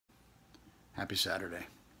Happy Saturday.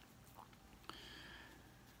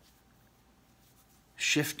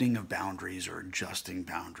 Shifting of boundaries or adjusting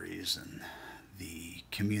boundaries and the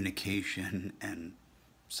communication and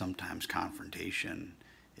sometimes confrontation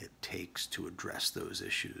it takes to address those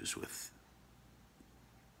issues with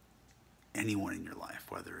anyone in your life,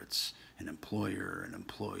 whether it's an employer, an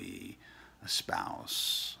employee, a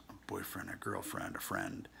spouse, a boyfriend, a girlfriend, a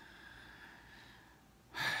friend.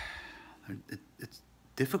 It's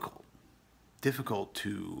difficult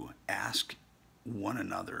to ask one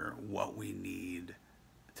another what we need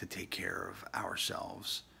to take care of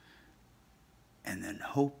ourselves and then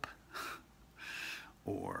hope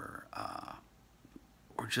or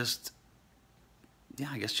just,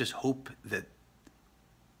 I guess just hope that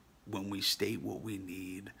when we state what we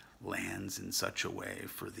need lands in such a way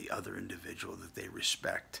for the other individual that they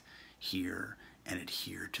respect, hear, and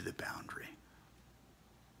adhere to the boundary.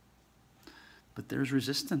 But there's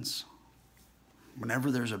resistance.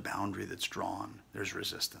 Whenever there's a boundary that's drawn, there's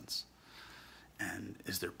resistance. And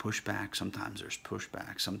is there pushback? Sometimes there's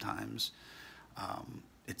pushback. Sometimes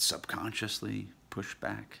it's subconsciously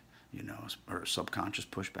pushback, or subconscious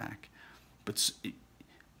pushback. But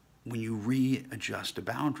when you readjust a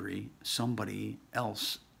boundary, somebody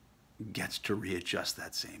else gets to readjust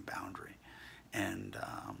that same boundary. And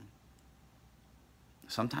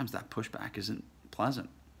sometimes that pushback isn't pleasant.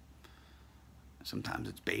 Sometimes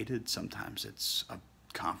it's baited, sometimes it's a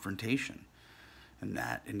confrontation. And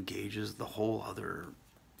that engages the whole other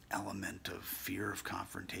element of fear of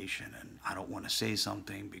confrontation. And I don't want to say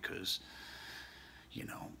something because,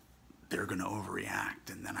 they're going to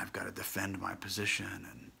overreact. And then I've got to defend my position.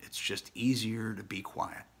 And it's just easier to be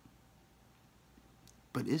quiet.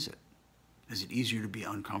 But is it? Is it easier to be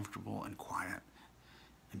uncomfortable and quiet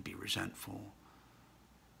and be resentful?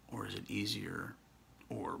 Or is it easier,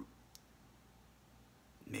 or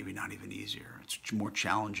maybe not even easier, it's more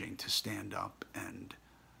challenging to stand up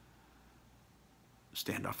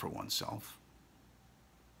for oneself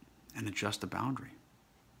and adjust a boundary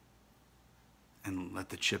and let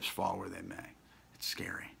the chips fall where they may. It's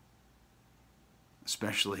scary,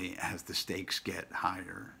 especially as the stakes get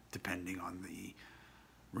higher depending on the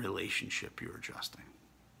relationship you're adjusting.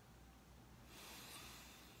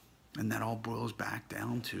 And that all boils back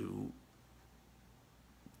down to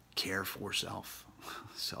care for self,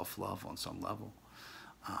 self-love on some level.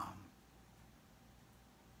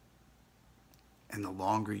 And the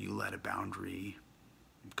longer you let a boundary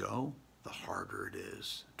go, the harder it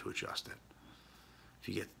is to adjust it.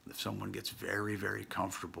 If someone gets very, very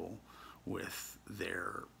comfortable with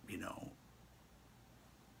their,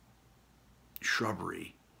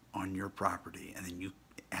 shrubbery on your property, and then you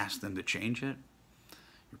ask them to change it,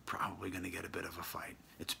 you're probably going to get a bit of a fight.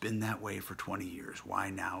 It's been that way for 20 years. Why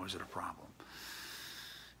now is it a problem?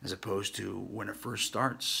 As opposed to when it first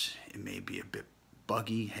starts, it may be a bit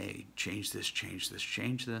buggy. Hey, change this, change this,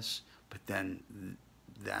 change this. But then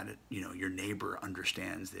that, your neighbor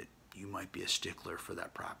understands that you might be a stickler for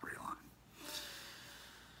that property line.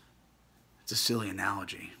 It's a silly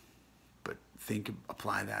analogy, but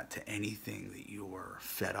apply that to anything that you're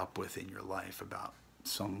fed up with in your life about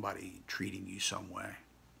somebody treating you some way.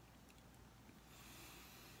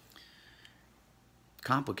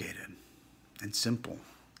 Complicated and simple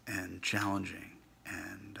and challenging,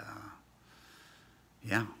 and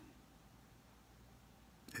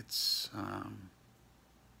it's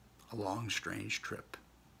a long, strange trip.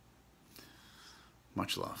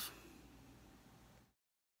 Much love.